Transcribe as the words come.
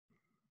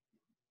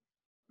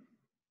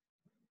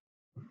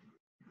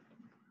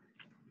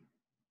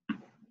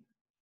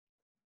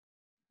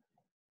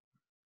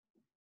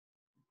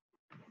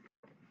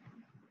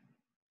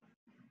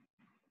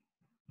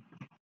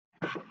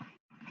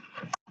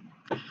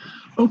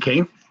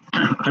Okay,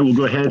 I will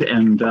go ahead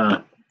and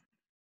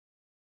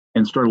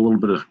start a little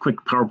bit of quick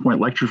PowerPoint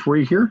lecture for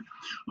you here.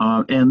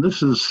 And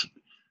this is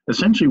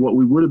essentially what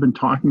we would have been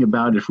talking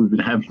about if we've been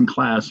having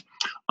class.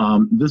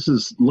 This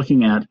is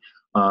looking at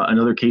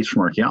another case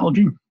from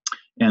archaeology,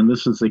 and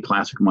this is a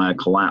classic Maya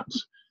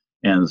collapse.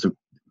 And so,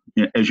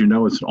 as you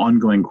know, it's an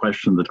ongoing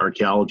question that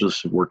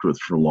archaeologists have worked with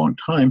for a long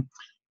time,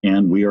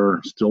 and we are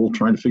still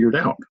trying to figure it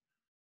out.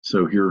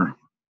 So here,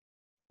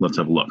 let's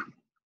have a look.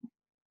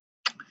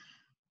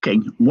 Okay,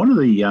 one of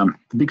the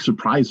big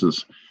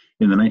surprises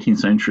in the 19th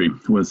century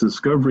was the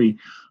discovery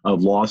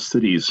of lost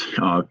cities,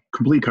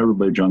 completely covered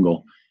by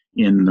jungle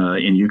in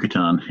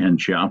Yucatan and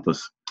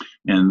Chiapas.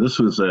 And this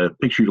was a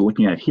picture you're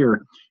looking at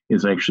here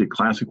is actually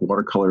classic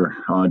watercolor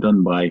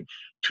done by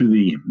two of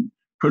the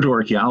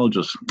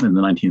proto-archaeologists in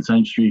the 19th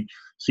century,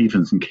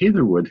 Stephens and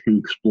Catherwood, who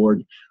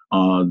explored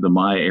the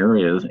Maya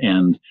areas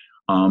and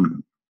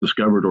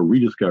discovered or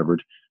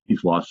rediscovered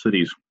these lost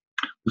cities.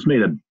 This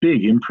made a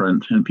big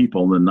imprint in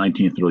people in the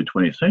 19th and early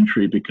 20th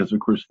century because, of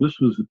course, this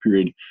was the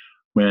period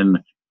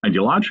when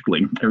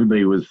ideologically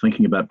everybody was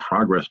thinking about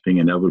progress being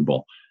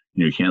inevitable.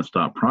 You can't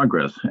stop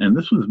progress. And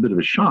this was a bit of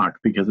a shock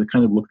because it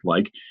kind of looked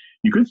like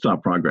you could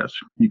stop progress.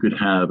 You could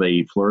have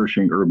a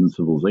flourishing urban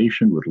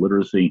civilization with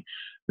literacy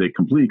that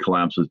completely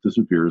collapses,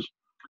 disappears.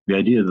 The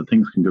idea that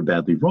things can go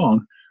badly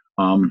wrong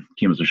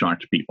came as a shock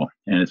to people.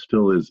 And it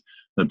still is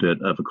a bit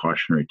of a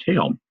cautionary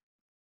tale.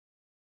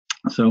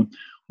 So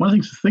one of the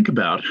things to think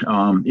about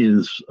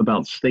is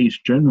about states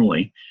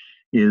generally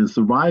is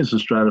the rise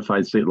of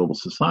stratified state-level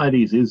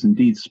societies is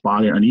indeed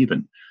spotty and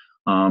uneven.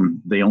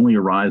 They only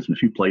arise in a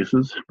few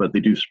places, but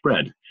they do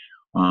spread.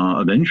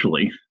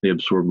 Eventually, they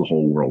absorb the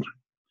whole world,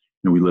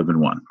 and we live in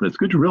one. But it's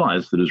good to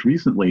realize that as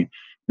recently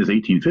as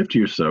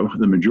 1850 or so,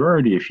 the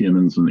majority of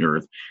humans on the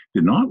Earth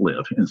did not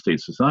live in state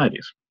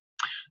societies.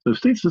 So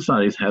state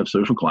societies have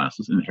social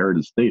classes,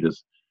 inherited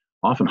status,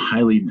 often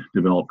highly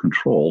developed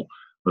control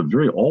of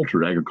very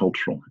altered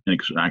agricultural and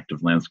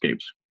extractive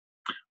landscapes.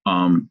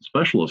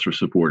 Specialists are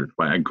supported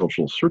by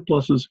agricultural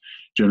surpluses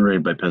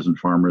generated by peasant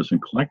farmers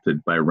and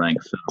collected by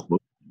ranks of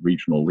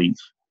regional elites.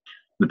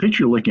 The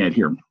picture you're looking at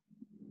here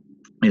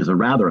is a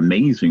rather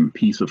amazing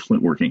piece of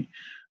flint working.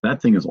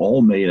 That thing is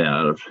all made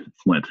out of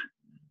flint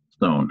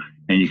stone.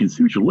 And you can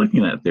see what you're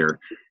looking at there.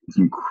 It's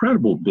an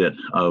incredible bit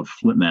of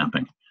flint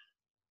knapping.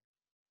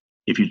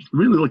 If you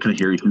really look at it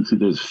here, you can see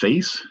there's a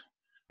face.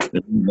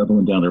 There's another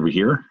one down over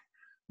here.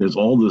 There's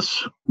all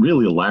this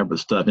really elaborate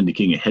stuff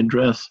indicating a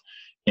headdress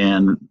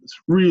and this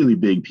really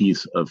big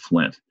piece of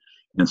flint.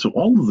 And so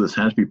all of this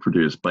has to be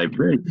produced by a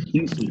very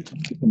easy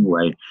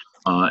way.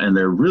 And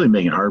they're really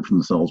making it hard for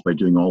themselves by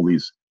doing all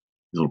these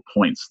little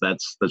points.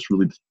 That's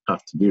really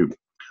tough to do.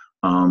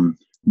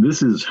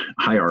 This is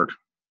high art.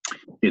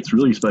 It's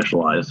really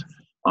specialized.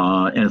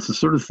 And it's the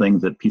sort of thing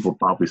that people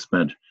probably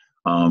spent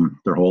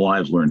their whole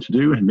lives learning to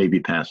do and maybe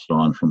passed it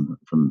on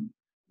from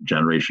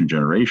generation to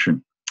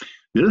generation.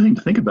 The other thing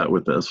to think about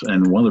with this,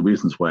 and one of the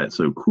reasons why it's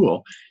so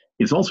cool,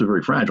 it's also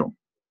very fragile.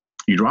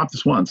 You drop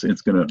this once,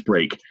 it's going to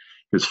break,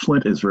 because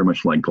flint is very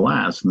much like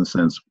glass in the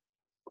sense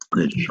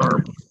that it's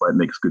sharp, but it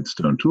makes good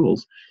stone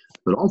tools.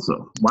 But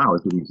also, wow,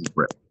 it's easy to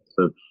break.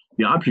 So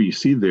the object you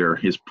see there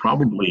is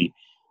probably,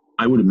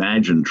 I would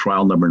imagine,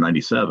 trial number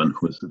 97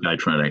 was the guy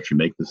trying to actually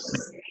make this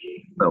thing.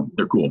 So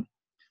they're cool.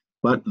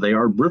 But they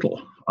are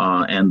brittle,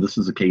 and this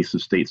is a case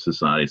of state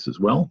societies as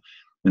well.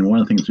 And one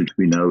of the things which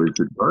we know is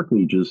that dark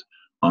ages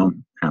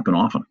happen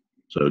often.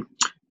 So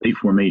state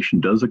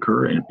formation does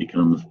occur and it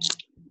becomes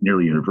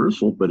nearly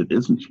universal, but it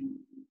isn't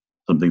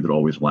something that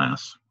always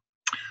lasts.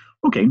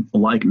 Okay,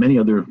 like many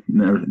other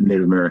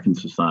Native American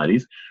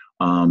societies,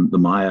 the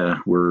Maya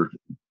were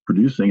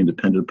producing and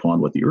depended upon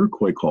what the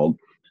Iroquois called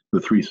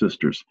the three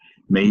sisters,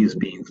 maize,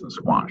 beans, and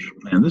squash.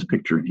 And in this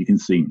picture, you can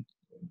see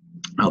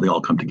how they all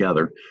come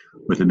together,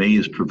 with the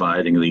maize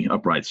providing the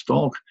upright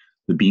stalk,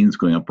 the beans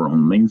going up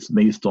on the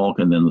maize stalk,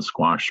 and then the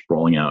squash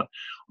sprawling out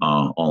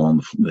all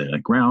on the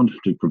ground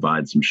to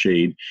provide some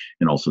shade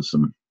and also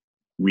some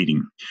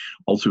weeding.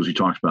 Also, as we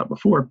talked about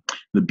before,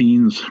 the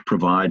beans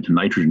provide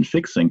nitrogen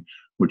fixing,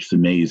 which the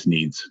maize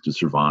needs to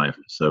survive.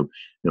 So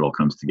it all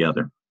comes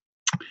together.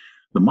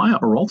 The Maya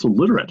are also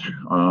literate.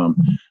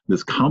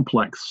 This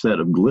complex set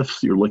of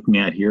glyphs you're looking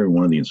at here,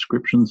 one of the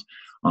inscriptions,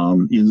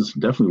 is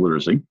definitely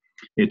literacy.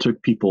 It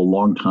took people a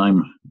long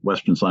time,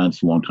 Western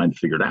science, a long time to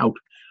figure it out.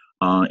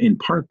 In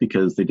part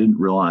because they didn't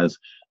realize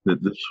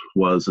that this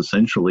was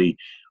essentially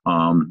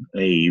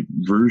a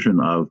version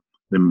of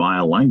the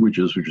Maya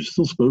languages, which are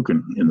still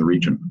spoken in the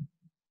region.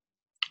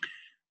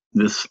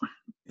 This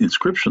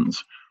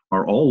inscriptions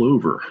are all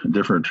over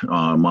different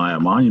Maya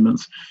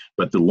monuments,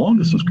 but the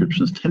longest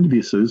inscriptions tend to be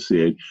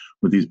associated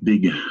with these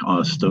big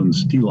stone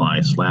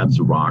stelae, slabs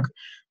of rock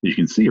that you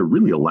can see are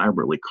really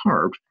elaborately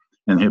carved,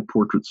 and they have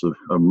portraits of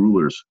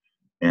rulers,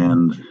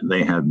 and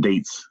they have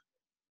dates.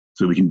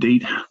 So we can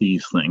date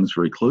these things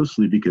very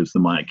closely because the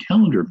Maya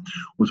calendar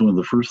was one of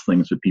the first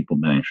things that people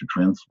managed to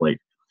translate.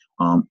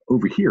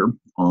 Over here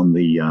on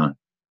the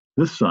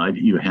this side,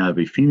 you have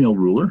a female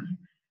ruler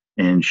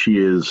And she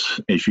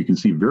is, as you can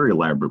see, very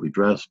elaborately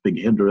dressed,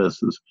 big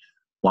headdresses,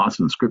 lots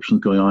of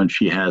inscriptions going on.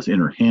 She has in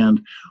her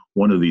hand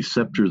one of these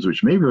scepters,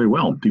 which may very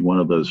well be one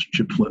of those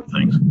chipped flint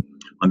things.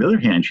 On the other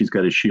hand, she's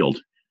got a shield,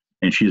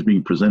 and she is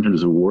being presented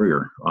as a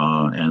warrior.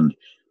 And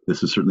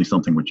this is certainly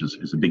something which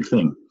is a big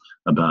thing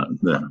about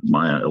the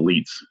Maya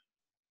elites.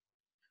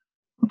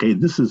 Okay,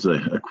 this is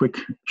a quick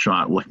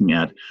shot looking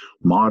at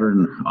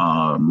modern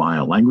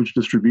Maya language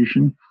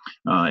distribution.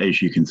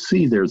 As you can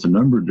see, there's a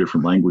number of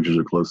different languages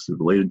that are closely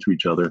related to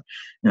each other.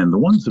 And the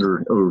ones that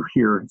are over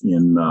here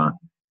in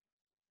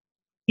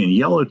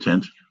yellow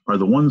tint are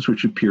the ones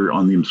which appear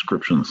on the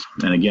inscriptions.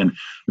 And again,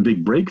 the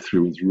big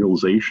breakthrough is the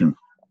realization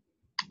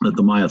that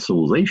the Maya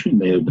civilization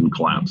may have been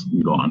collapsed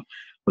and gone,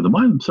 but the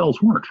Maya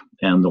themselves weren't.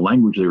 And the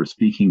language they were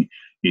speaking,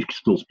 you can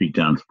still speak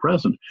down to the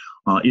present,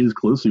 is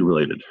closely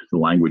related to the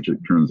language that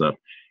turns up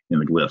in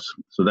the glyphs.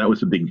 So that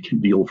was a big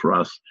deal for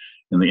us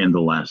in the end of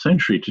the last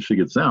century to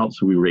figure this out,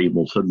 so we were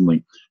able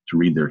suddenly to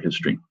read their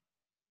history.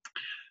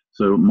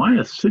 So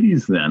Maya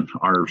cities then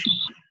are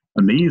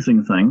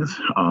amazing things.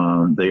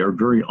 They are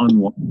very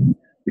unlike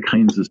the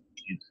kinds of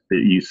cities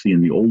that you see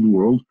in the old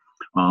world.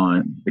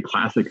 The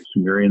classic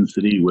Sumerian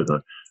city with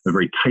a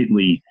very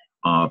tightly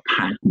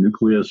packed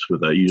nucleus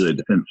with usually a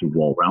defensive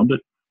wall around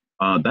it.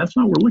 That's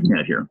not what we're looking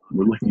at here.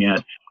 We're looking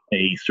at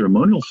a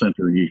ceremonial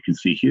center you can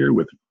see here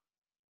with,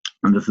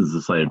 and this is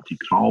the site of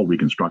Tikal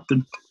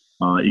reconstructed.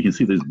 You can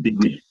see there's big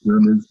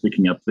pyramids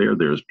sticking up there.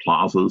 There's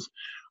plazas,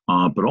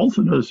 but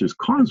also notice there's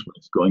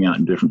causeways going out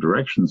in different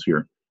directions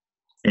here.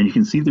 And you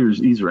can see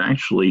these are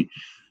actually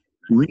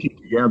linking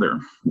together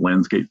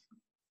landscape.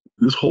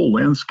 This whole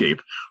landscape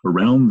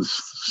around the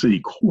city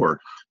core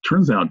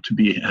turns out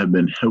to have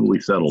been heavily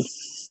settled.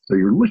 So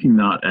you're looking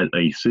not at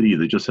a city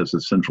that just has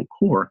a central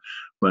core,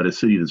 but a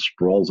city that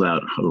sprawls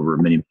out over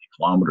many, many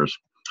kilometers.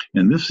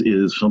 And this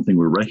is something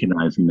we're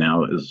recognizing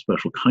now as a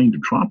special kind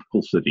of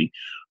tropical city,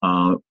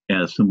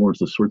 as similar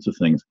to the sorts of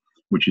things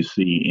which you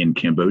see in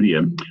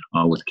Cambodia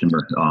with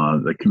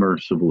the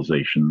Khmer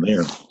civilization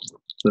there.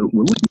 So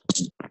we're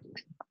looking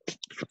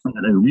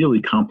at a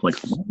really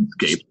complex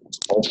landscape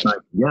all tied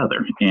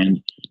together. And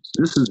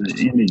this is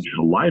an image,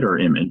 a LiDAR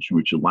image,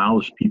 which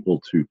allows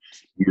people to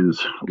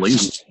use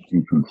lasers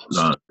from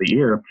the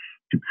air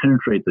to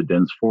penetrate the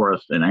dense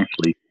forest and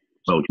actually,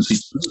 well, you can see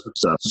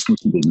stuff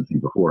we didn't see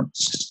before.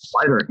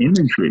 LiDAR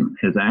imagery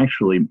has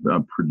actually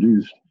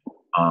produced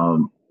a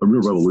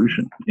real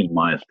revolution in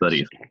Maya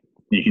studies. And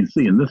you can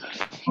see in this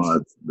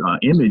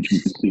image,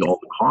 you can see all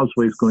the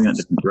causeways going out in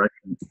different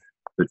directions,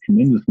 the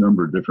tremendous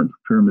number of different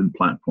pyramid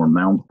platform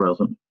mounds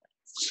present.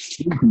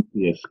 You can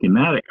see a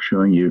schematic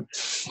showing you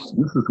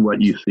this is what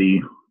you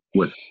see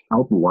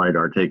without the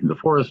LiDAR taking the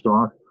forest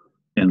off,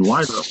 and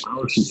LiDAR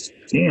allows you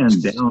to scan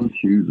down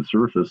to the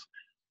surface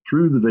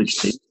through the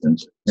vegetation, and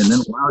then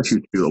allows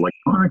you to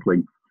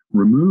electronically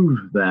remove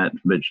that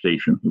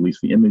vegetation, at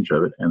least the image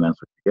of it, and that's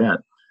what you get.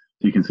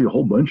 So you can see a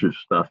whole bunch of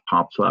stuff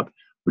pops up,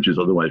 which is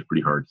otherwise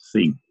pretty hard to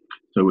see.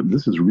 So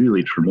this has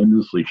really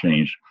tremendously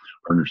changed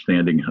our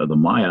understanding of the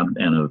Maya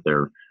and of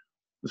the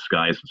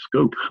size and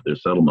scope of their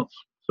settlements.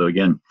 So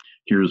again,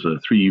 here's a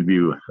 3D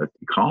view of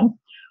Tikal.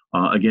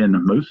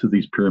 Again, most of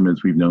these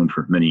pyramids we've known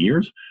for many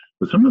years,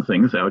 but some of the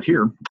things out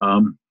here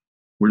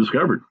were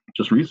discovered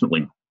just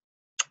recently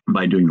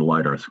by doing the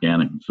LiDAR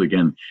scanning. So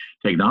again,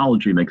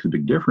 technology makes a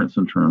big difference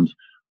in terms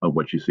of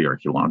what you see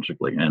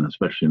archaeologically, and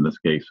especially in this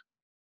case.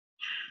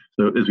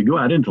 So as we go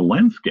out into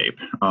landscape,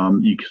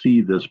 you can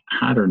see this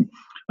pattern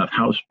of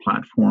house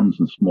platforms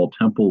and small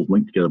temples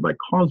linked together by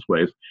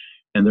causeways,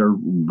 and they're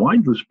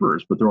widely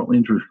dispersed, but they're all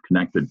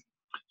interconnected.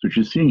 So what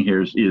you're seeing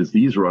here is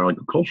these are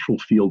agricultural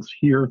fields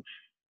here,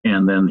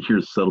 and then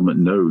here's settlement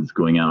nodes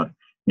going out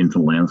into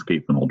the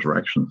landscape in all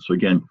directions. So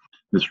again,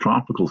 this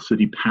tropical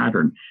city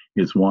pattern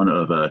is one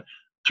of a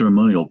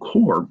ceremonial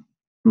core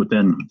with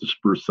then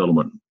dispersed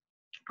settlement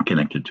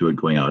connected to it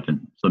going out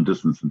in some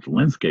distance into the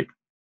landscape.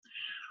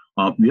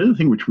 The other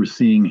thing which we're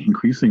seeing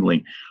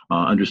increasingly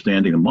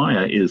understanding the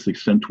Maya is the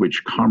extent to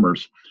which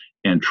commerce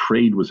and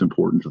trade was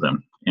important to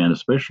them. And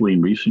especially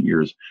in recent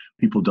years,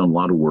 people have done a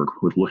lot of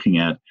work with looking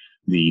at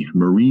the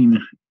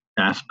marine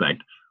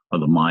aspect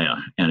of the Maya.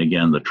 And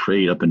again, the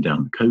trade up and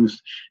down the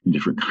coast in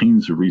different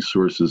kinds of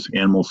resources,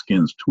 animal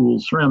skins,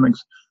 tools,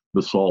 ceramics,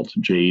 basalt,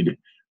 jade.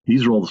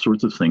 These are all the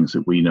sorts of things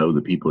that we know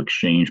that people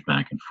exchange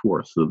back and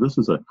forth. So this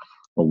is a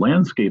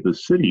landscape of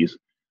cities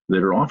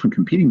that are often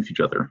competing with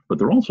each other, but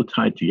they're also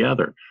tied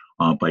together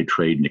by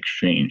trade and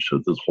exchange. So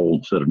this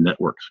whole set of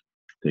networks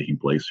taking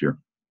place here.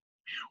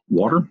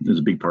 Water is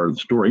a big part of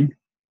the story.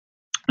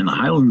 In the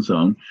highland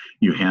zone,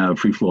 you have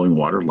free-flowing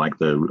water like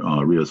the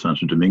Rio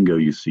Santo Domingo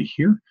you see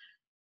here.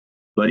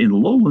 But in the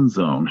lowland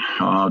zone,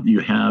 you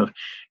have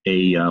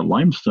a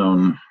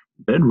limestone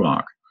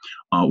bedrock,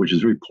 which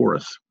is very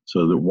porous.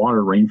 So the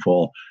water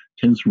rainfall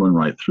tends to run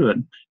right through it,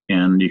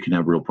 and you can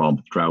have a real problem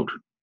with drought.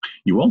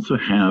 You also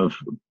have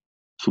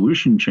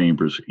solution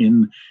chambers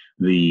in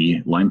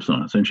the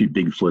limestone, essentially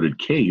big flooded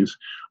caves,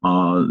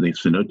 the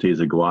cenotes,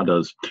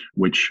 aguadas,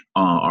 which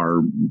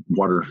are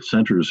water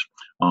centers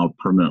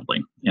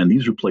permanently. And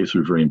these are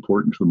places very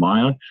important to the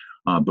Maya,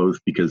 both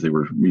because they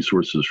were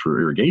resources for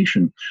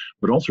irrigation,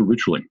 but also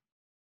ritually.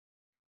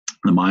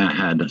 The Maya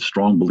had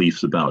strong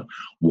beliefs about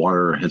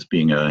water as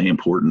being an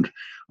important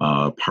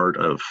part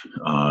of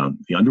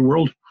the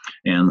underworld.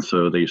 And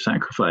so they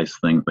sacrificed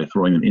things by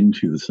throwing them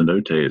into the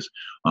cenotes,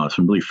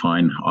 some really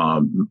fine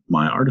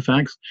Maya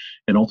artifacts,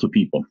 and also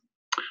people.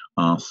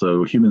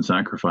 So human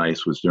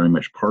sacrifice was very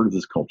much part of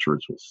this culture,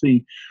 as we'll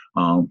see.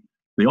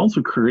 They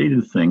also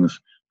created things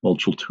called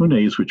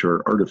chultunes, which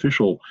are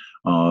artificial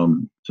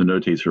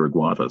cenotes or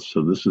aguadas.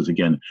 So this is,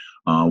 again,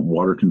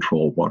 water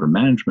control, water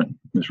management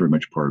is very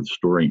much part of the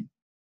story.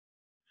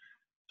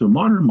 So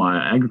modern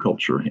Maya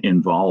agriculture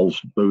involves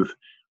both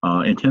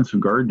intensive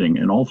gardening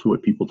and also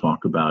what people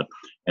talk about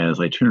as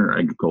itinerant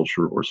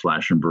agriculture or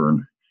slash and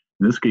burn.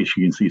 In this case,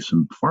 you can see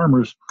some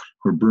farmers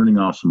who are burning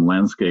off some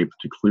landscape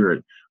to clear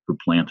it for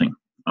planting.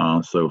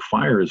 So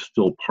fire is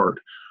still part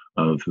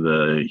of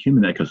the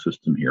human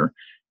ecosystem here.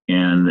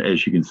 And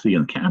as you can see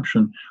in the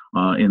caption,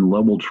 in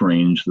level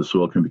terrains, the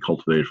soil can be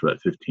cultivated for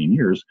about 15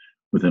 years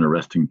within a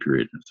resting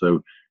period.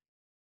 So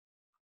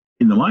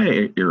in the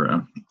Maya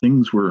era,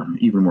 things were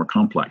even more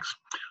complex.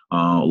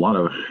 A lot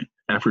of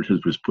effort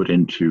was put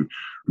into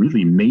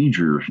really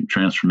major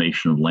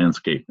transformation of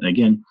landscape. And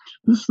again,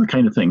 this is the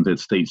kind of thing that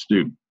states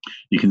do.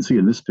 You can see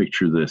in this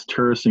picture, this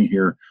terracing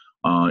here,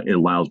 it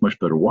allows much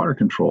better water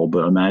control,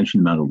 but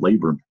imagine the amount of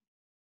labor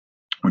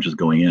which is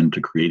going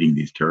into creating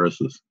these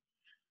terraces.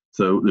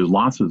 So there's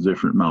lots of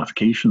different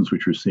modifications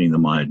which we're seeing the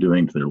Maya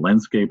doing to their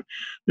landscape.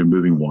 They're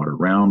moving water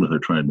around, they're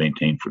trying to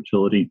maintain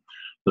fertility.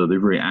 So they're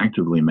very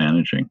actively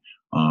managing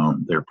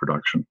their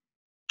production.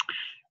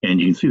 And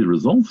you can see the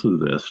results of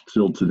this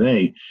still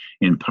today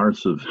in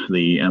parts of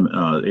the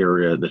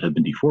area that have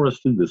been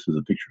deforested. This is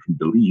a picture from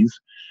Belize.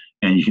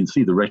 And you can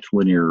see the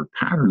rectilinear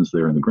patterns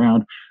there in the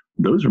ground.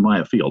 Those are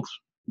Maya fields,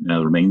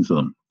 the remains of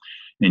them.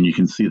 And you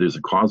can see there's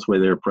a causeway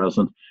there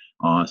present.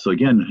 So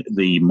again,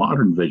 the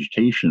modern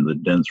vegetation, the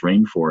dense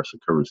rainforest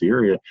that covers the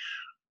area,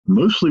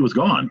 mostly was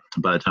gone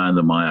by the time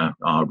the Maya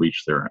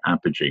reached their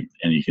apogee.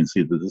 And you can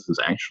see that this is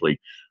actually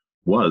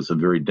was a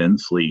very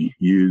densely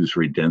used,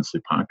 very densely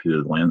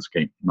populated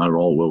landscape, not at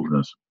all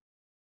wilderness.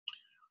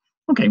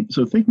 Okay,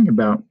 so thinking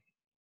about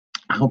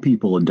how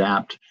people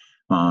adapt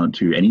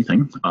to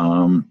anything,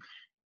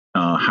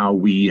 how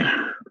we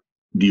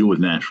deal with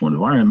natural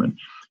environment,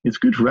 it's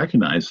good to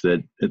recognize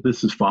that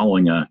this is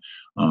following a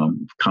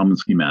common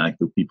schematic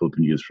that people have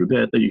been used for a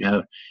bit, that you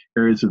have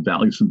areas of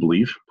values and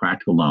belief,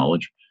 practical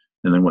knowledge,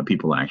 and then what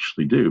people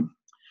actually do.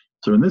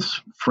 So in this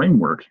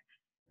framework,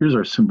 here's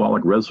our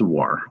symbolic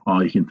reservoir.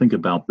 You can think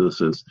about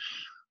this as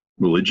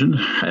religion,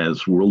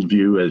 as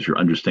worldview, as your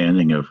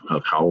understanding of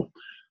how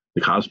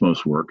the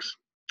cosmos works.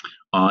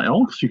 And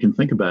also you can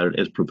think about it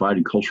as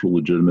providing cultural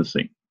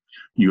legitimacy.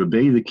 You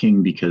obey the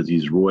king because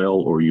he's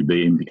royal, or you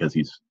obey him because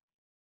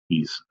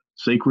he's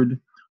sacred.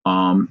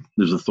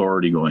 There's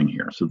authority going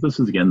here. So this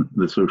is, again,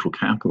 the social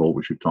capital,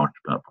 which we've talked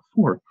about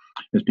before,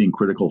 as being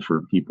critical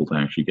for people to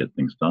actually get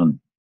things done.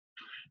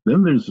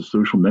 Then there's the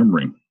social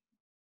memory.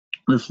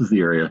 This is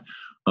the area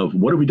of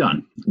what have we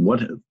done?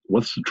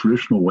 What's the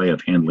traditional way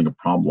of handling a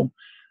problem?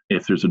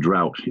 If there's a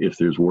drought, if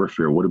there's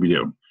warfare, what do we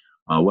do?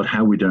 What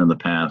have we done in the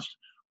past?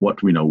 What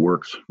do we know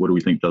works? What do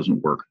we think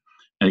doesn't work?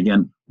 And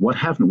again, what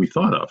haven't we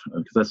thought of?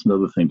 Because that's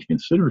another thing to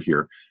consider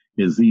here,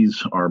 is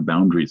these are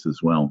boundaries as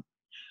well.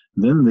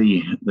 Then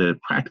the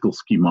practical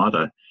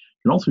schemata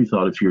can also be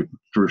thought of your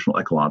traditional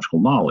ecological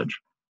knowledge.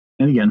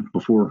 And again,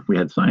 before we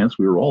had science,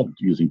 we were all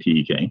using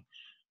TEK.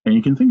 And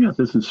you can think of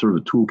this as sort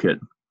of a toolkit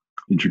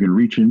that you can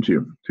reach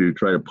into to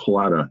try to pull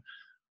out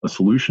a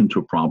solution to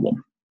a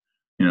problem.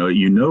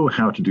 You know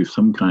how to do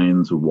some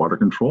kinds of water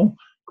control.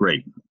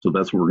 Great. So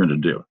that's what we're going to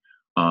do.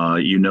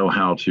 You know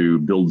how to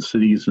build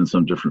cities in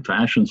some different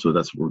fashion. So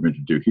that's what we're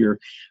going to do here.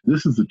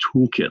 This is the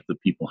toolkit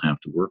that people have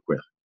to work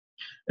with.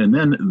 And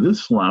then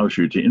this allows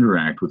you to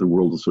interact with the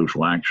world of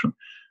social action.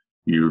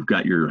 You've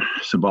got your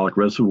symbolic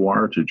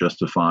reservoir to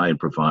justify and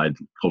provide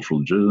cultural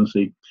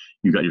legitimacy.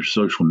 You've got your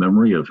social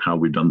memory of how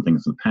we've done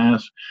things in the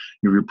past.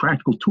 You have your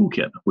practical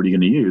toolkit. What are you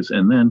going to use?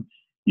 And then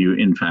you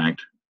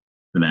impact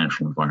the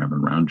natural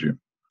environment around you.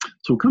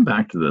 So we'll come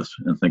back to this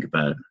and think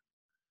about it.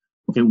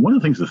 Okay, one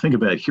of the things to think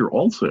about here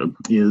also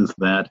is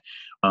that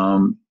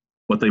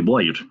what they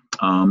believed,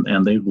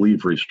 and they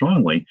believed very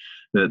strongly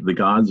that the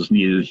gods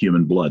needed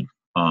human blood.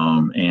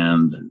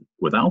 And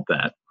without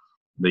that,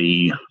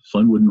 the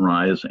sun wouldn't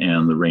rise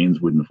and the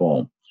rains wouldn't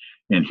fall.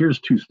 And here's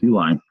two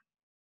stelae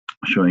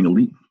showing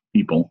elite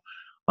people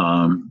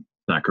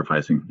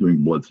sacrificing,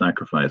 doing blood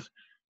sacrifice.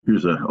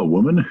 Here's a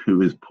woman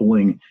who is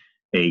pulling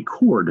a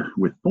cord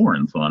with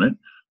thorns on it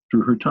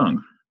through her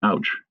tongue.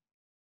 Ouch.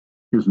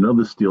 Here's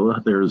another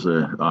stela. There's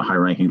a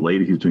high-ranking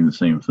lady who's doing the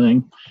same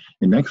thing.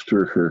 And next to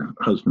her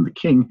husband, the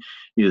king,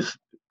 is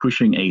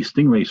pushing a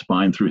stingray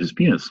spine through his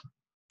penis.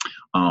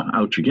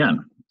 Ouch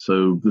again.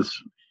 So this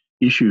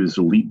issues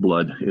elite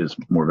blood is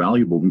more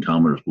valuable than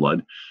commoners'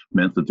 blood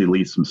meant that the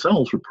elites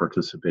themselves were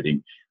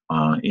participating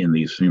in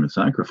these human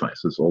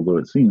sacrifices, although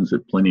it seems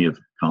that plenty of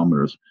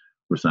commoners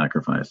were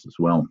sacrificed as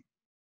well.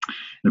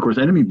 And of course,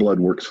 enemy blood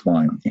works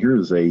fine. Here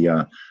is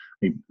a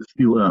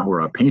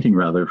painting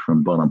rather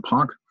from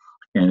Bonampak,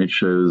 and it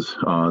shows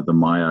the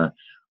Maya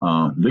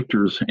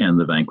victors and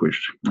the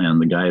vanquished.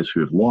 And the guys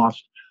who have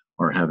lost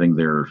are having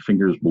their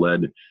fingers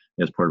bled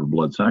as part of a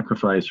blood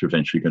sacrifice. They're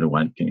eventually going to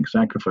wind up getting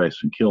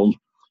sacrificed and killed.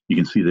 You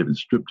can see they've been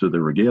stripped of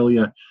their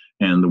regalia,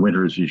 and the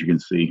winners, as you can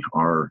see,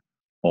 are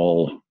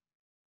all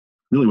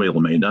really well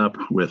made up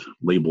with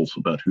labels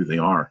about who they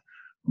are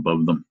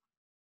above them.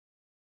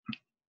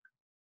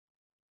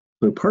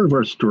 So part of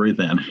our story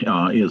then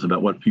is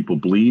about what people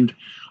believed,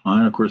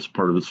 and of course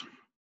part of it is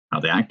how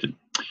they acted.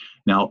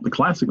 Now, the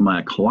classic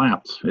Maya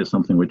collapse is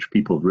something which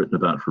people have written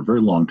about for a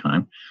very long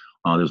time.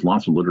 There's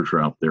lots of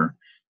literature out there.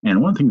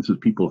 And one thing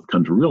that people have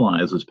come to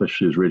realize,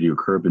 especially as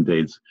radiocarbon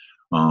dates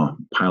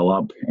pile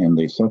up and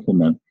they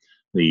supplement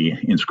the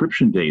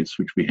inscription dates,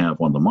 which we have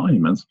on the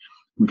monuments,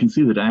 we can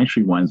see that it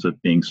actually winds up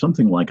being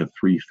something like a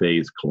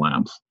three-phase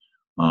collapse.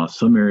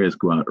 Some areas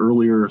go out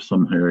earlier,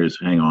 some areas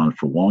hang on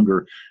for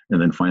longer,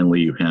 and then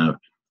finally you have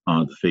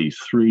the phase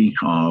three,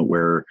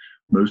 where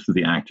most of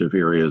the active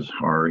areas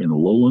are in the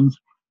lowlands,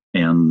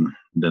 and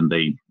then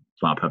they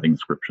stop having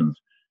inscriptions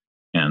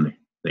and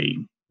they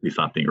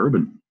stop being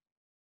urban.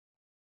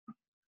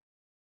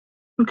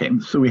 Okay,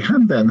 so we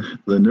have then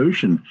the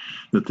notion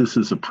that this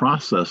is a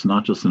process,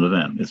 not just an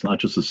event. It's not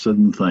just a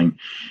sudden thing,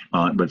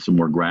 but it's a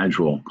more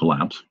gradual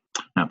collapse,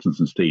 happens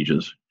in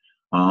stages.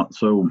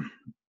 So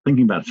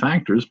thinking about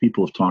factors,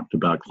 people have talked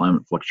about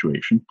climate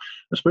fluctuation,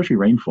 especially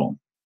rainfall.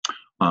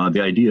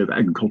 The idea of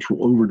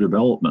agricultural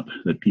overdevelopment,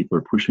 that people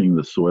are pushing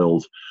the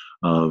soils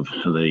of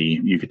the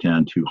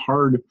Yucatan too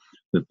hard,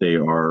 that they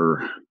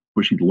are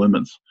pushing the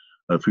limits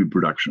of food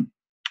production.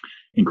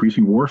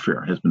 Increasing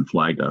warfare has been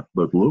flagged up,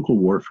 both local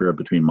warfare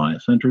between Maya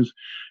centers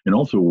and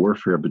also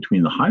warfare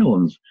between the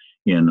highlands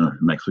in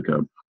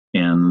Mexico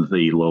and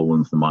the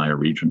lowlands, the Maya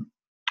region.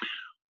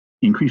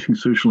 Increasing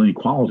social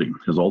inequality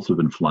has also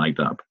been flagged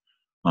up.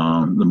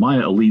 The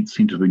Maya elites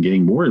seem to have been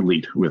getting more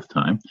elite with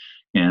time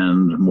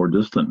and more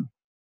distant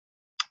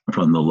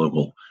from the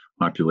local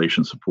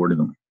population supporting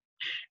them.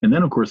 And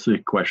then, of course, the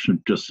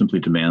question just simply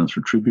demands for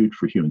tribute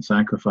for human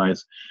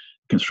sacrifice,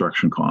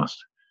 construction cost.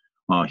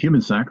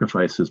 Human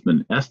sacrifice has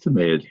been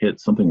estimated to hit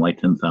something like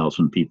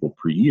 10,000 people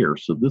per year.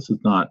 So this is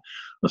not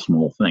a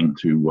small thing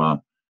to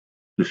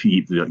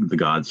feed the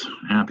gods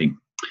happy.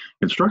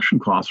 Construction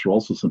costs are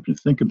also something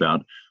to think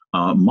about.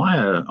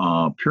 Maya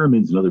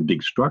pyramids and other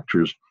big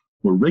structures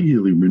were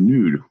regularly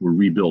renewed, were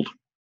rebuilt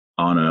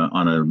on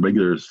a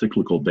regular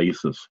cyclical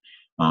basis.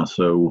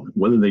 So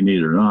whether they need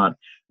it or not,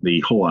 the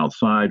whole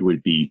outside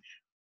would be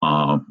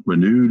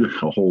renewed,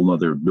 a whole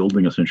other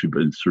building essentially,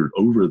 but inserted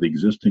over the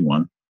existing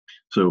one.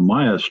 So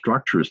Maya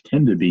structures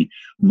tend to be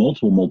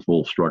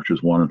multiple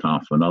structures, one on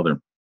top of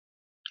another.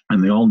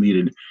 And they all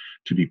needed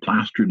to be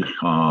plastered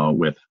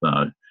with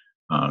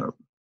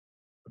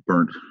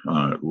burnt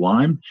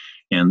lime.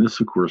 And this,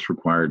 of course,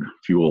 required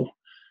fuel.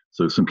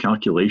 So some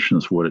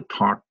calculations, what it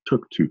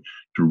took to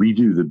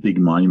redo the big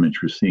monuments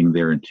you're seeing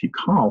there in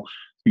Tikal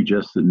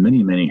suggests that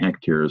many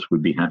hectares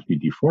would have to be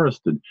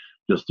deforested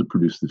just to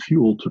produce the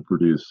fuel to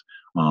produce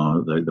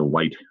the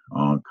white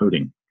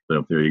coating.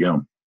 So there you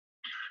go.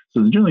 So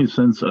there's generally a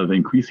sense of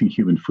increasing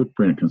human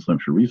footprint and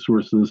consumption of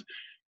resources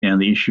and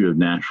the issue of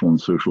natural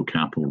and social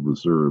capital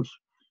reserves.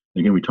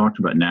 Again, we talked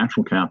about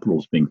natural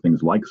capitals being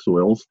things like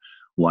soils,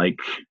 like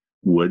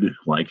wood,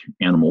 like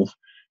animals,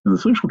 and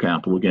the social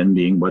capital, again,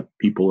 being what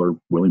people are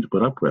willing to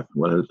put up with,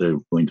 what they're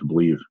willing to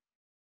believe.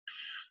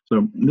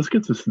 So this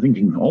gets us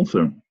thinking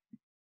also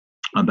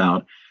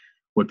about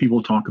what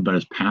people talk about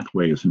as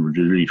pathways and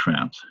rigidity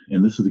traps.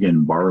 And this is,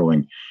 again,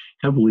 borrowing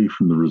heavily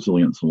from the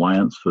Resilience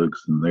Alliance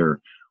folks and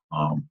their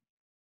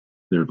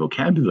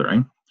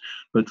vocabulary,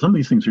 but some of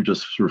these things are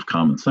just sort of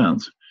common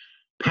sense.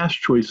 Past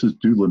choices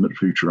do limit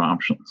future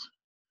options,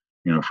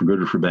 for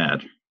good or for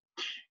bad.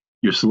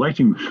 You're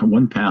selecting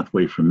one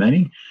pathway from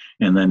many,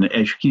 and then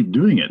as you keep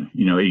doing it,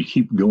 you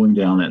keep going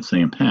down that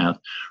same path,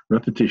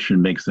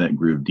 repetition makes that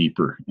groove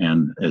deeper.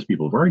 And as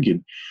people have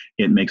argued,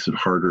 it makes it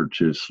harder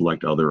to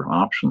select other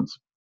options.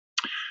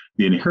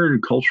 The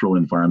inherited cultural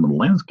environmental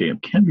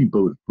landscape can be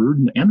both a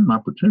burden and an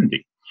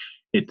opportunity.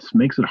 It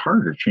makes it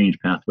harder to change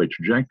pathway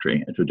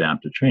trajectory and to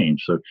adapt to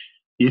change. So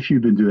if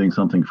you've been doing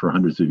something for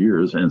hundreds of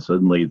years and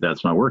suddenly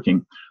that's not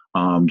working,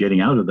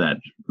 getting out of that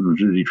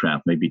rigidity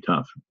trap may be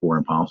tough or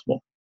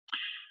impossible.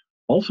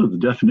 Also, the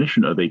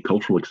definition of a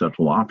culturally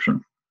acceptable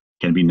option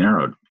can be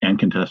narrowed and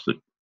contested.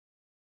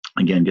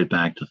 Again, get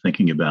back to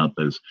thinking about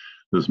those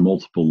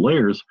multiple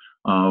layers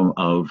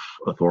of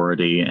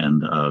authority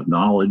and of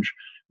knowledge,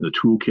 the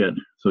toolkit.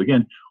 So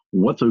again,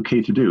 what's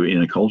okay to do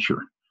in a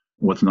culture?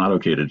 What's not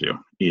okay to do?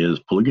 Is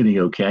polygamy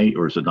okay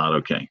or is it not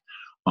okay?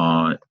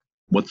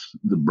 What's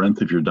the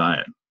breadth of your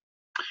diet?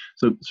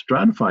 So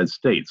stratified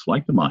states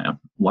like the Maya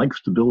like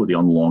stability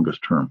on the longest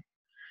term.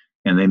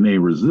 and they may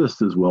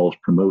resist as well as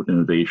promote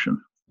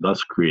innovation,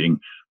 thus creating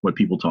what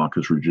people talk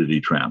as rigidity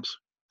traps.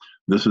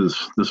 This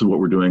is what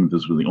we're doing.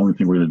 This is the only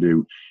thing we're going to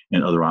do,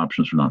 and other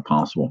options are not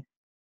possible.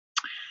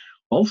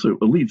 Also,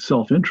 elite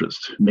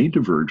self-interest may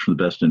diverge from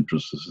the best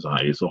interests of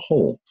society as a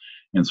whole.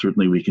 And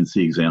certainly we can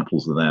see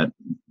examples of that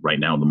right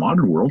now in the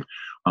modern world,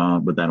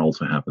 but that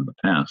also happened in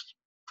the past.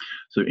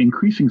 So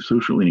increasing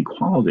social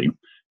inequality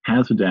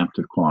has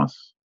adaptive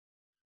costs.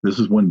 This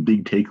is one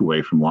big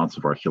takeaway from lots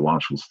of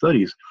archaeological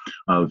studies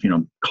of,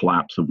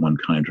 collapse of one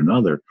kind or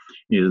another,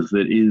 is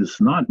that it is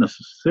not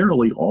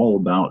necessarily all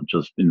about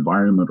just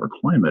environment or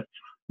climate.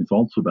 It's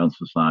also about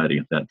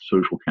society, that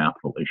social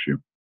capital issue.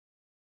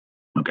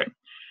 Okay.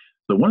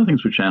 So one of the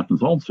things which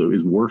happens also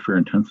is warfare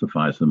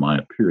intensifies in the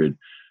Maya period,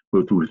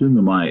 both within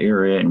the Maya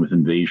area and with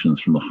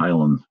invasions from the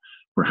highlands,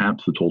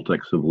 perhaps the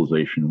Toltec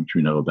civilization, which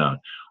we know about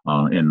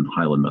in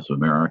highland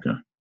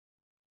Mesoamerica.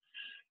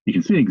 You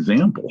can see an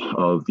example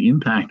of the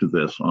impact of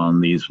this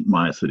on these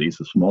Maya cities,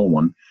 a small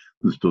one,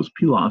 Dos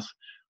Pilas.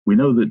 We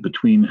know that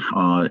between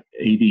AD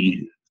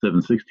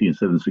 760 and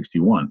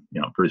 761,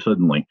 very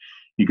suddenly,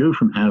 you go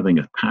from having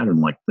a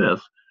pattern like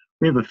this.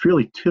 We have a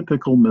fairly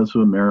typical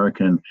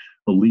Mesoamerican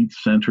elite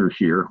center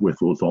here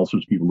with all sorts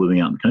of people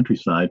living out in the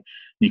countryside.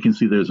 You can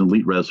see there's an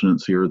elite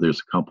residence here.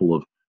 There's a couple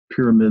of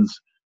pyramids.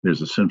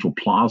 There's a central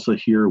plaza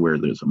here where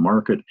there's a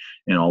market,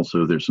 and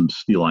also there's some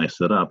stelae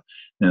set up.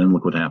 And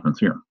look what happens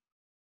here.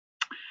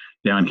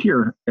 Down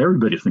here,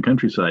 everybody from the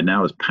countryside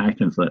now is packed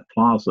into that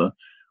plaza.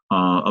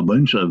 A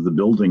bunch of the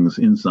buildings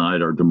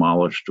inside are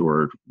demolished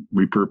or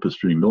repurposed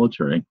to be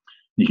military.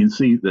 You can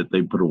see that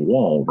they put a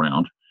wall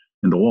around,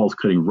 and the wall is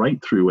cutting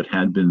right through what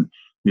had been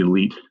the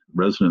elite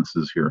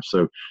residences here.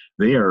 So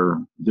they're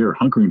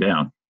hunkering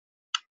down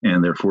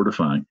and they're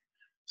fortifying.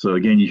 So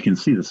again, you can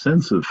see the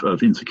sense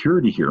of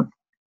insecurity here.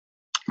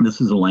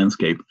 This is a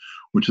landscape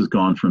which has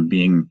gone from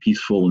being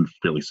peaceful and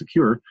fairly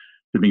secure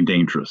to being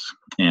dangerous.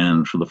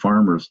 And for the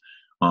farmers,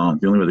 the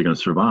only way they're going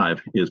to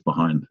survive is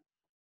behind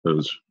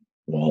those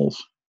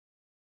walls.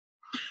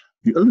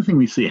 The other thing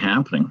we see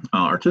happening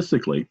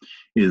artistically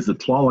is the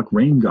Tlaloc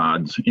rain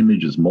god's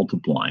images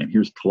multiply. And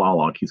here's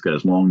Tlaloc. He's got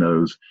his long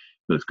nose,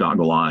 his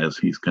goggle eyes.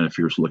 He's kind of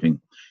fierce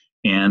looking.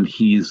 And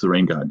he's the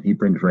rain god. He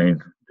brings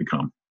rain to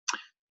come.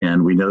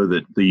 And we know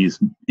that these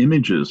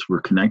images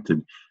were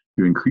connected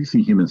to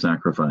increasing human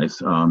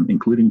sacrifice,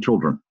 including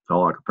children.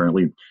 Tlaloc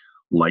apparently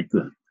liked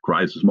the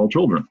cries of small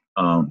children.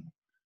 Not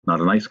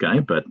a nice guy,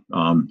 but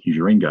he's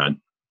your rain god.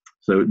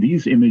 So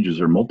these images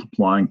are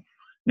multiplying,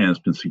 and it's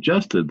been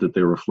suggested that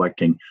they're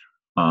reflecting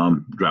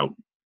drought,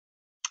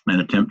 an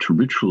attempt to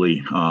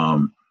ritually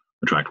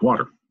attract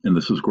water. And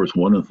this is, of course,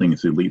 one of the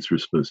things the elites are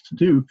supposed to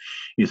do,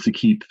 is to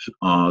keep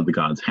the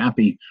gods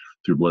happy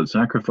through blood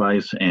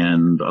sacrifice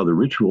and other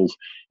rituals,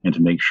 and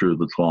to make sure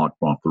the Tlaloc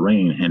brought the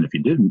rain. And if he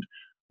didn't,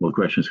 well, the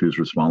question is who's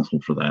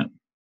responsible for that.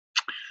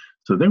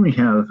 So then we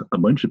have a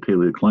bunch of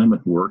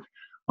paleoclimate work.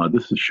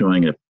 This is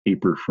showing a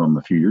paper from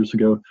a few years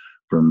ago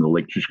from the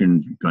Lake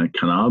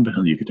Chichican-Canab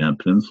on the Yucatan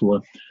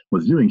Peninsula.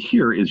 What's doing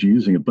here is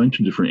using a bunch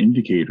of different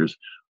indicators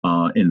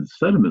in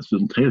sediments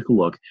to take a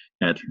look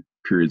at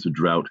periods of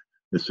drought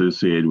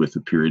associated with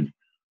the period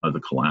of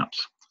the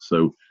collapse.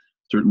 So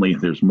certainly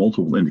there's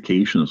multiple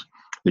indications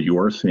that you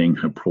are seeing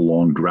a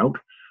prolonged drought,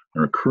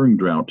 a recurring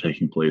drought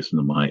taking place in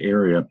the Maya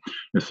area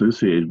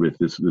associated with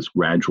this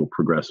gradual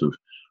progressive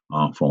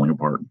falling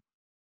apart.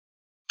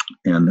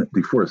 And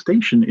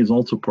deforestation is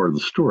also part of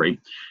the story.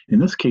 In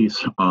this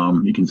case,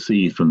 you can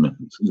see from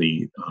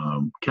the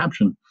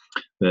caption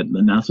that the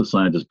NASA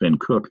scientist Ben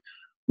Cook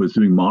was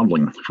doing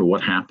modeling for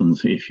what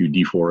happens if you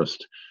deforest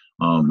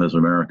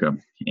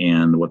Mesoamerica.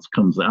 And what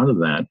comes out of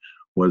that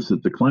was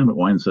that the climate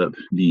winds up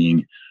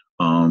being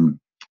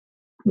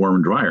warmer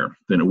and drier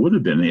than it would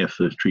have been if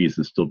the trees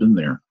had still been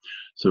there.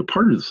 So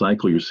part of the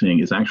cycle you're seeing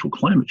is actual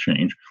climate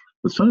change,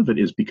 but some of it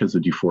is because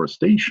of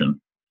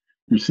deforestation.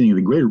 You're seeing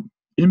the greater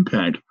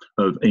impact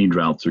of any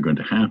droughts are going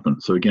to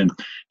happen. So again,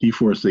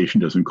 deforestation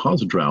doesn't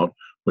cause a drought,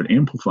 but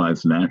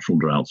amplifies the natural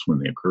droughts when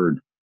they occurred.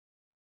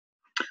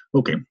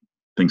 Okay,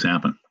 things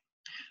happen.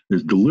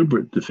 There's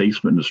deliberate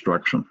defacement and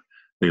destruction.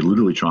 They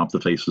literally chop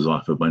the faces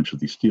off a bunch of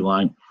these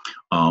stelae.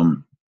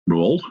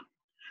 Revolt.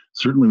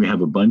 Certainly we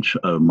have a bunch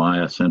of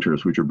Maya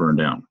centers which are burned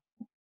down,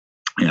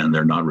 and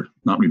they're not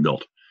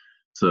rebuilt.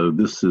 So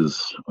this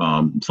is,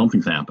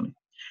 something's happening.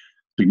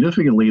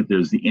 Significantly,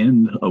 there's the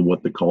end of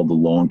what they call the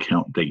long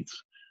count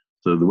dates.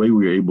 So the way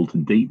we are able to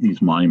date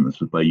these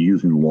monuments is by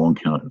using long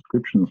count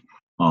inscriptions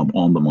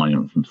on the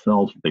monuments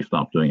themselves. They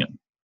stopped doing it.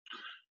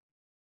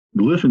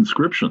 Glyph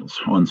inscriptions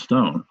on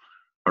stone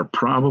are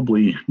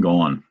probably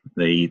gone.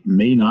 They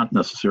may not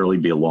necessarily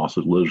be a loss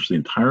of literacy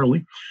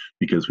entirely,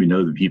 because we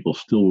know that people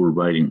still were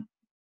writing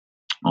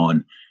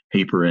on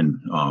paper and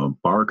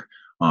bark,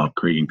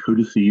 creating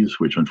codices,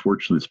 which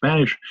unfortunately the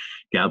Spanish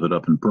gathered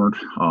up and burnt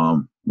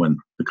when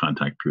the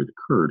contact period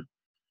occurred.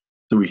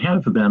 So we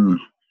have then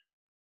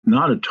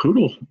not a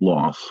total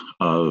loss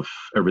of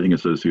everything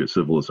associated with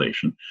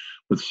civilization,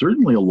 but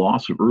certainly a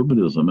loss of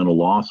urbanism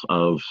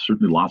and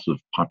certainly loss of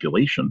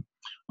population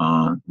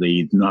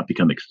They do not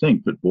become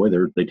extinct, but boy,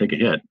 they take a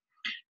hit.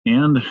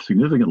 And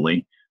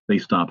significantly, they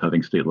stop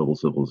having state-level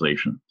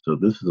civilization. So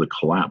this is a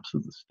collapse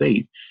of the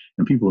state,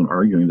 and people are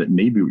arguing that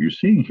maybe what you're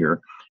seeing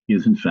here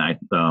is, in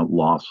fact,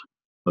 loss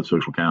of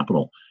social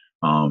capital,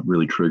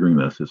 really triggering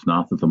this. It's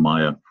not that the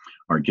Maya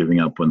are giving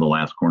up when the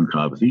last corn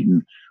cob is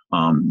eaten.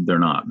 They're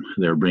not.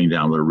 They're bringing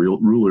down their real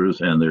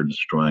rulers, and they're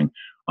destroying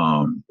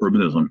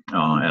urbanism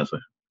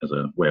as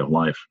a way of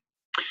life.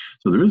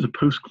 So there is a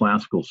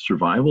post-classical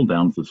survival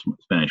down to the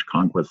Spanish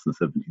conquest in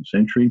the 17th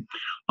century.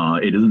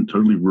 It isn't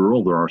totally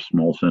rural. There are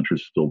small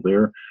centers still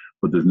there,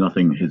 but there's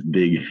nothing as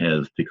big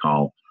as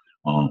Tikal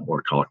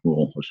or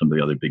Calakmul or some of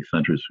the other big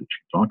centers which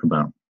you talk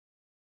about.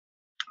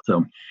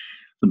 So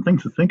some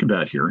things to think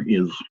about here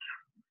is,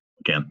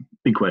 again,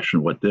 big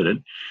question, what did it?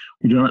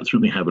 We do not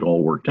certainly have it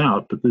all worked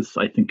out, but this,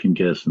 I think, can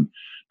get us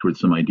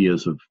towards some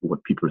ideas of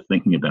what people are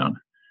thinking about.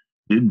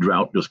 Did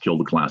drought just kill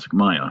the classic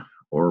Maya?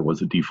 Or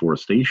was it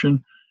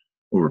deforestation,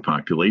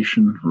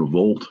 overpopulation,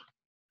 revolt?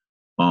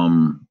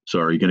 So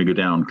are you going to go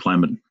down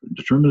climate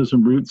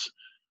determinism routes?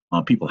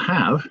 People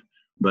have,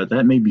 but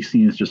that may be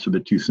seen as just a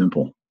bit too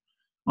simple.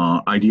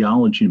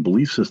 Ideology and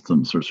belief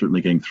systems are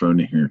certainly getting thrown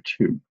in here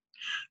too.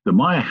 The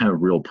Maya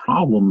have real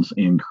problems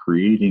in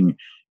creating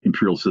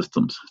imperial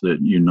systems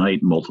that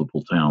unite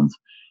multiple towns,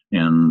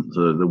 and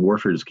the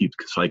warfare just keeps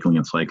cycling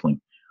and cycling.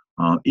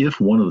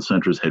 If one of the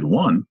centers had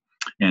won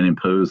and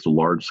imposed a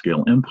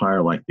large-scale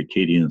empire like the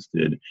Akkadians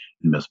did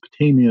in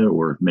Mesopotamia,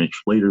 or much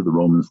later the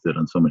Romans did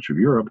on so much of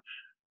Europe,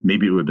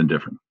 maybe it would have been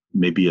different.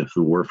 Maybe if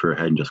the warfare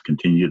hadn't just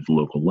continued at the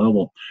local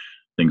level,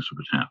 things would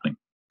have been happening.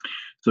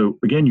 So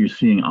again, you're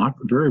seeing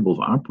variables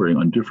operating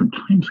on different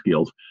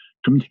timescales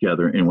coming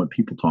together in what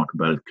people talk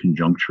about as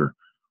conjuncture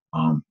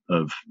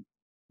of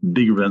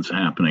big events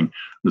happening,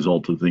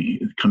 result of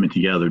the coming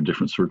together,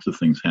 different sorts of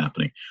things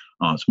happening,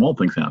 small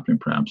things happening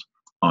perhaps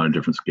on a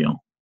different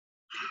scale.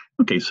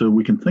 Okay, so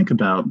we can think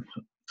about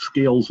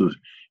scales of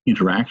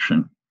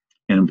interaction,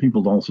 and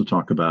people also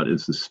talk about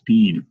is the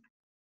speed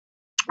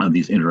of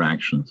these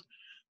interactions.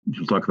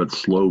 People talk about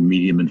slow,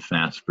 medium, and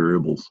fast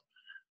variables.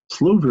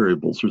 Slow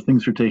variables are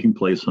things that are taking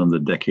place on the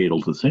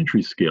decadal to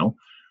century scale: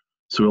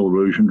 soil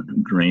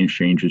erosion, drainage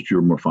changes,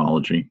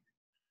 geomorphology.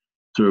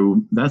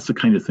 So that's the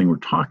kind of thing we're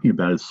talking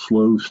about, is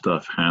slow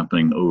stuff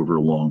happening over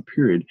a long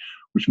period,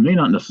 which may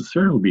not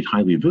necessarily be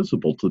highly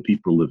visible to the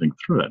people living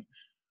through it.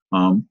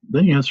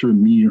 Then you have sort of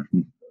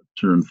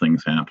medium-term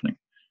things happening.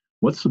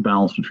 What's the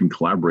balance between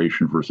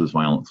collaboration versus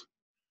violence?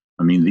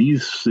 I mean,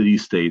 these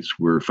city-states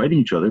were fighting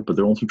each other, but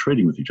they're also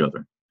trading with each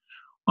other.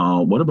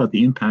 What about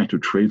the impact of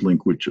trade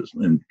linkages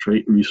and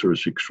trade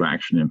resource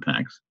extraction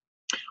impacts?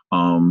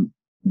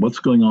 What's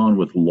going on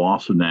with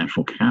loss of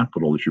national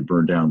capital as you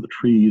burn down the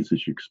trees,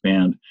 as you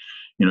expand?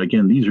 You know,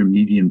 again, these are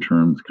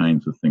medium-term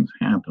kinds of things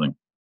happening.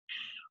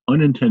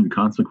 Unintended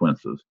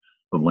consequences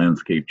of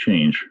landscape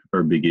change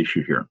are a big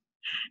issue here.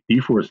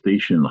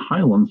 Deforestation in the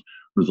highlands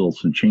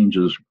results in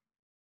changes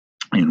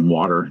in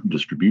water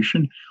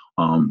distribution,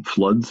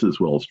 floods as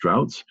well as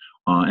droughts,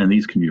 and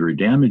these can be very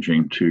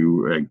damaging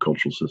to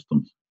agricultural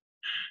systems.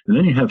 And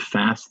then you have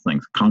fast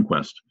things,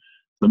 conquest.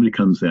 Somebody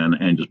comes in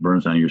and just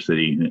burns down your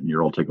city, and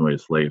you're all taken away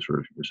as slaves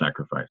or you're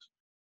sacrificed.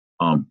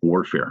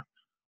 Warfare.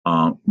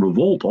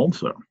 Revolt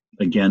also.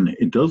 Again,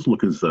 it does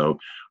look as though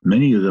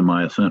many of the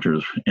Maya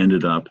centers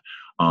ended up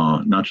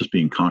not just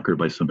being conquered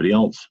by somebody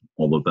else,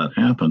 although that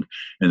happened,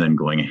 and then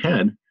going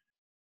ahead,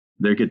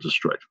 they get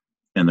destroyed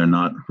and they're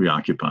not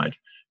reoccupied.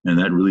 And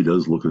that really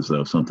does look as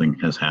though something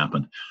has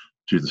happened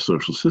to the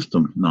social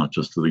system, not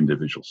just to the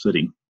individual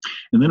city.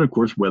 And then, of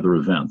course, weather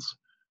events.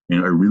 You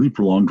know, a really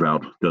prolonged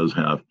drought does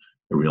have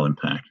a real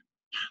impact.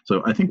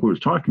 So I think what we're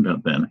talking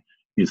about then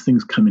is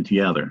things coming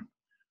together,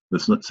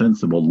 this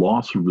sense of a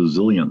loss of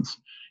resilience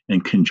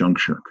and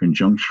conjuncture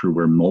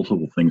where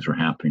multiple things are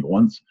happening at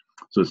once.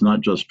 So it's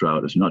not just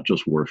drought, it's not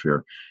just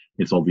warfare,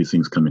 it's all these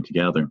things coming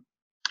together.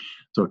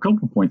 So a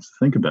couple of points to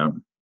think about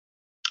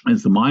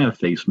is the Maya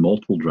faced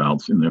multiple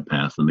droughts in their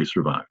past and they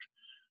survived.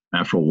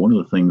 After all, one of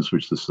the things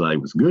which the society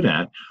was good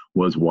at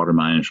was water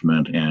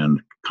management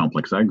and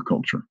complex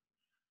agriculture.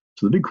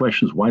 So the big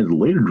question is, why do the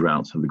later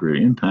droughts have the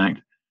greater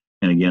impact?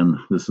 And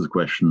again, this is a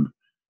question,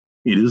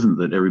 it isn't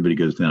that everybody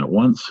goes down at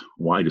once.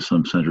 Why do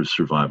some centers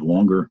survive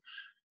longer?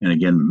 And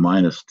again,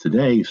 minus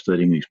today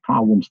studying these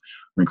problems,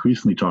 we're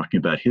increasingly talking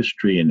about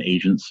history and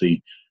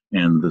agency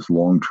and this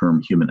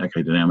long-term human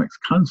ecodynamics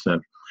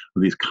concept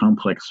of these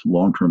complex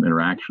long-term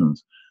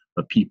interactions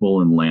of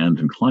people and land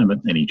and climate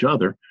and each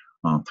other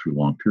through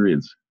long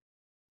periods.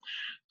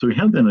 So we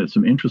have then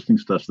some interesting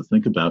stuff to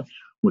think about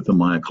with the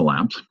Maya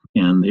collapse.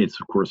 And it's,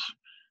 of course,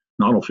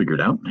 not all figured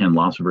out, and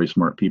lots of very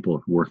smart people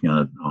are working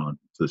on it to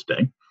this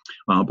day.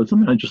 But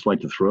something I'd just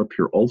like to throw up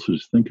here also to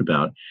think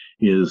about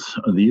is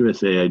the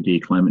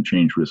USAID climate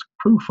change risk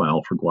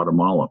profile for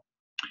Guatemala.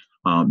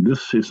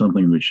 This is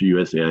something which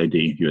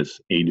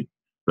USAID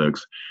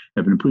folks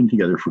have been putting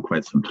together for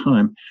quite some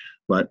time.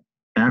 But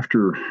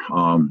after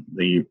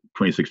the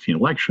 2016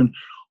 election,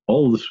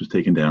 all of this was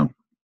taken down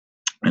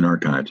and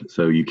archived.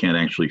 So you can't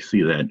actually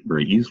see that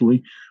very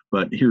easily,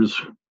 but here's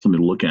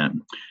something to look at.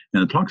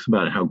 And it talks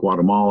about how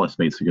Guatemala has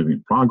made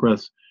significant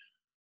progress,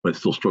 but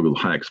still struggles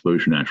with high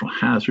exposure to natural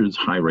hazards,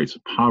 high rates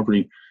of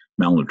poverty,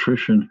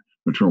 malnutrition,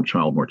 maternal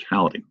child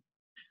mortality,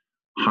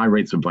 high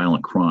rates of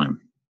violent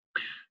crime.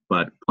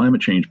 But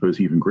climate change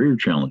poses even greater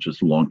challenges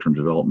to long-term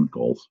development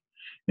goals.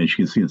 And as you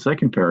can see in the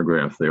second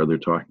paragraph there, they're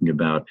talking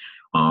about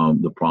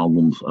the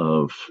problems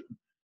of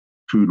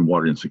food and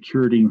water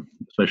insecurity,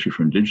 especially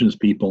for indigenous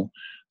people,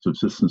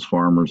 subsistence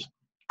farmers,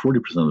 40%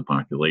 of the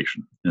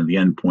population. And the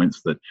end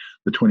points that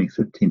the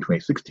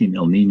 2015-2016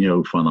 El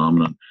Nino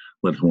phenomenon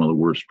led to one of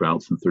the worst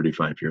droughts in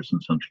 35 years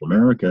in Central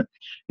America.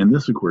 And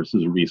this, of course,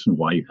 is a reason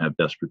why you have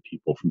desperate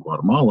people from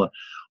Guatemala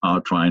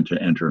trying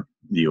to enter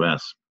the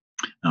U.S.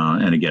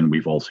 And again,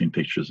 we've all seen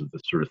pictures of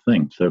this sort of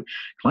thing. So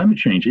climate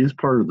change is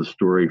part of the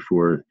story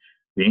for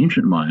the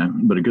ancient Maya,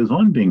 but it goes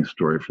on being a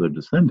story for their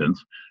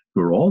descendants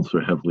who are also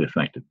heavily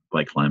affected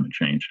by climate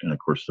change. And of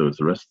course, so is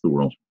the rest of the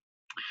world.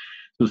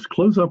 So to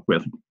close up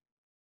with,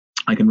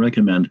 I can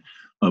recommend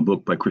a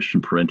book by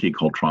Christian Parenti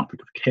called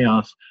Tropic of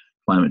Chaos,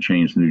 Climate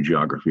Change, the New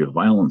Geography of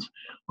Violence,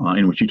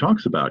 in which he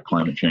talks about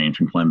climate change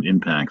and climate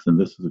impacts. And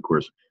this is, of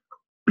course,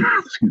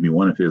 excuse me,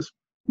 one of his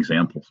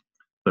examples.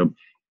 So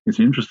it's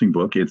an interesting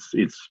book. It's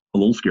a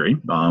little scary,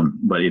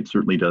 but it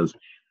certainly does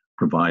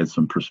provide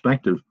some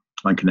perspective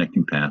on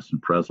connecting past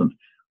and present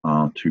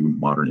to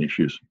modern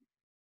issues.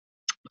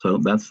 So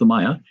that's the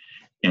Maya,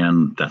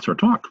 and that's our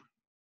talk.